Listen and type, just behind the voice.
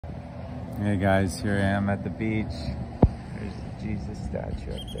Hey guys, here I am at the beach. There's the Jesus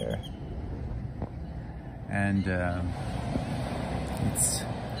statue up there. And it's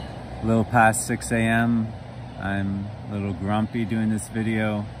a little past 6 a.m. I'm a little grumpy doing this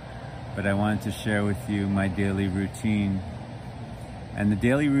video, but I wanted to share with you my daily routine. And the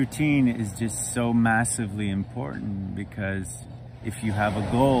daily routine is just so massively important because if you have a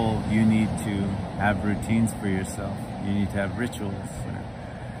goal, you need to have routines for yourself. You need to have rituals.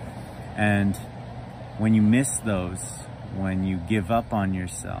 And when you miss those, when you give up on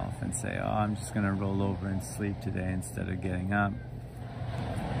yourself and say, oh, I'm just gonna roll over and sleep today instead of getting up,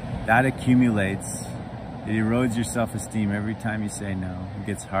 that accumulates. It erodes your self-esteem every time you say no. It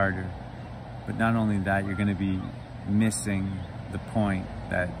gets harder. But not only that, you're gonna be missing the point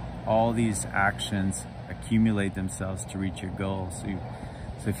that all these actions accumulate themselves to reach your goal.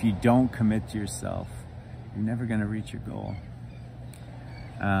 So if you don't commit to yourself, you're never gonna reach your goal.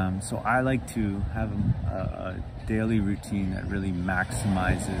 So I like to have a daily routine that really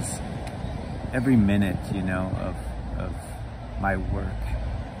maximizes every minute, of my work,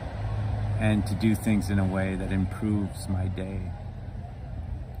 and to do things in a way that improves my day.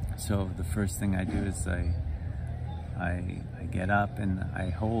 So the first thing I do is I get up and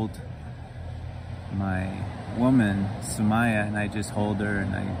I hold my woman, Samaya, and I just hold her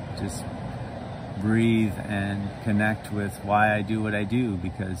and I just breathe and connect with why I do what I do,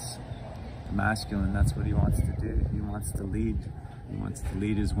 because the masculine, that's what he wants to do. He wants to lead. He wants to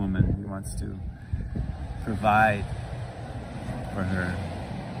lead his woman. He wants to provide for her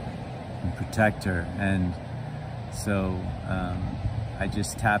and protect her. And so I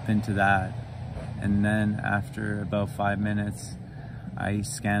just tap into that. And then after about 5 minutes, I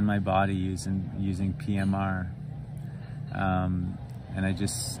scan my body using PMR. And I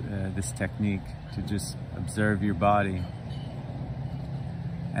just, this technique to just observe your body.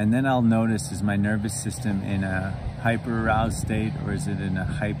 And then I'll notice, is my nervous system in a hyper-aroused state or is it in a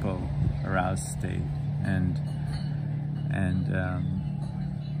hypo-aroused state? And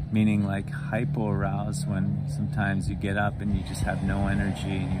meaning like hypo-aroused when sometimes you get up and you just have no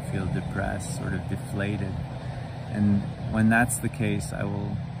energy and you feel depressed, sort of deflated. And when that's the case, I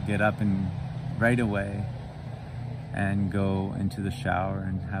will get up and right away and go into the shower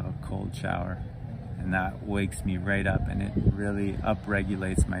and have a cold shower. And that wakes me right up and it really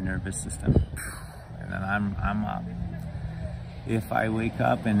upregulates my nervous system. And then I'm up. If I wake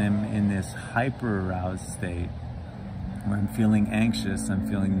up and am in this hyper-aroused state, where I'm feeling anxious, I'm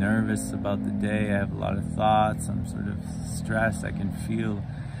feeling nervous about the day, I have a lot of thoughts, I'm sort of stressed, I can feel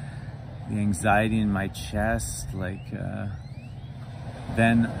the anxiety in my chest,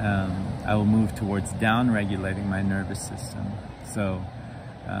 then I will move towards down-regulating my nervous system. So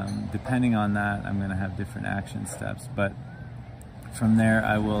depending on that, I'm going to have different action steps. But from there,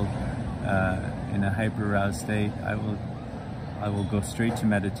 I will, in a hyper-aroused state, I will go straight to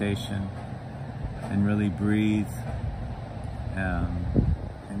meditation and really breathe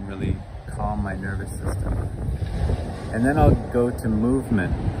and really calm my nervous system. And then I'll go to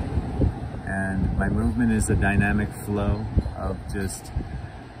movement. And my movement is a dynamic flow of just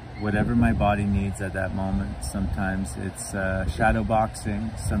whatever my body needs at that moment. Sometimes it's shadow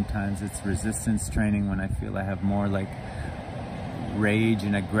boxing, sometimes it's resistance training when I feel I have more like rage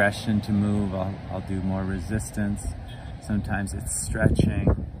and aggression to move, I'll do more resistance. Sometimes it's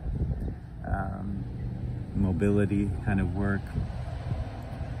stretching, mobility kind of work.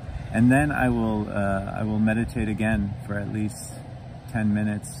 And then I will meditate again for at least 10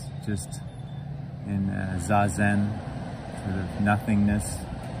 minutes, just in zazen, sort of nothingness.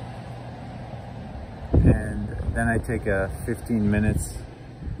 And then I take a 15 minutes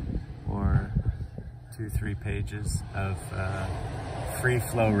or 2-3 pages of free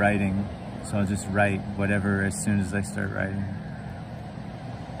flow writing. So I'll just write whatever as soon as I start writing.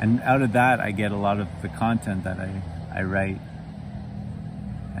 And out of that, I get a lot of the content that I write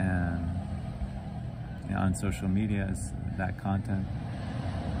on social media, is that content.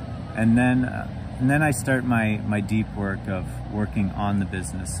 And then I start my deep work of working on the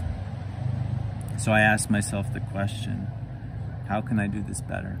business. So I ask myself the question, how can I do this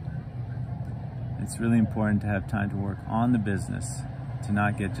better? It's really important to have time to work on the business, to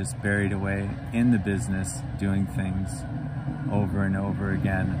not get just buried away in the business, doing things over and over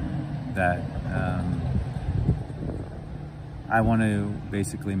again that I want to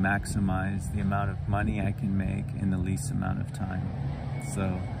basically maximize the amount of money I can make in the least amount of time.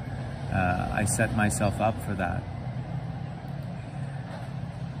 So I set myself up for that.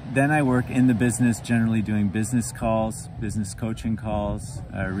 Then I work in the business, generally doing business calls, business coaching calls,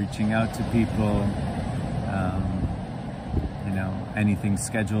 reaching out to people, anything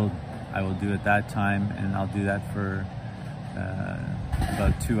scheduled I will do at that time, and I'll do that for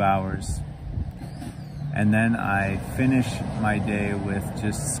about 2 hours. And then I finish my day with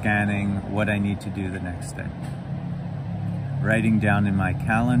just scanning what I need to do the next day. Writing down in my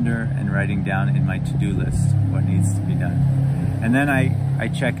calendar and writing down in my to-do list what needs to be done. And then I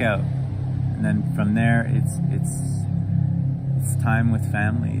check out. And then from there, it's time with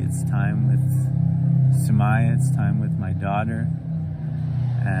family, it's time with Sumaya, it's time with my daughter,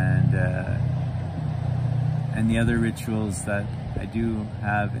 and the other rituals that I do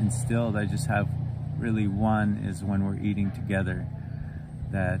have instilled. I just have really one is when we're eating together,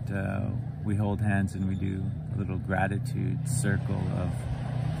 that we hold hands and we do a little gratitude circle of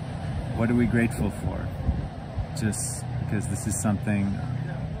what are we grateful for, just because this is something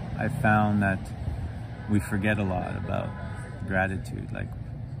I found that we forget a lot about gratitude. Like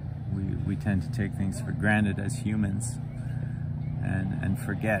we tend to take things for granted as humans and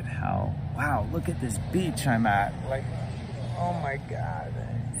forget how, wow, look at this beach I'm at. Like, oh my God,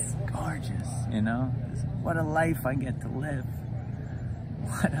 it's gorgeous, you know? What a life I get to live.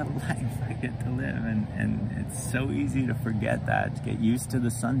 What a life I get to live. And it's so easy to forget that, to get used to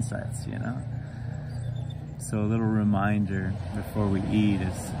the sunsets, you know? So a little reminder before we eat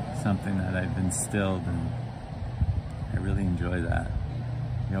is something that I've instilled, and I really enjoy that.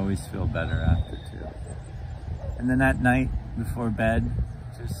 You always feel better after too. And then at night before bed,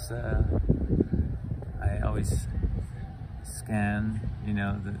 just I always scan, you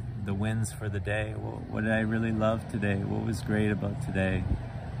know, the wins for the day. What did I really love today? What was great about today?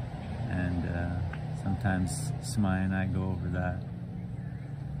 And sometimes Sumaya and I go over that.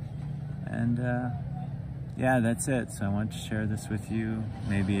 And yeah, that's it. So I want to share this with you.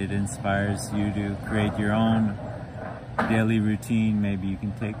 Maybe it inspires you to create your own daily routine. Maybe you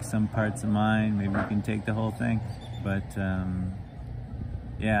can take some parts of mine, maybe you can take the whole thing. But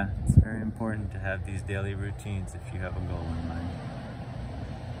yeah, it's very important to have these daily routines if you have a goal in mind.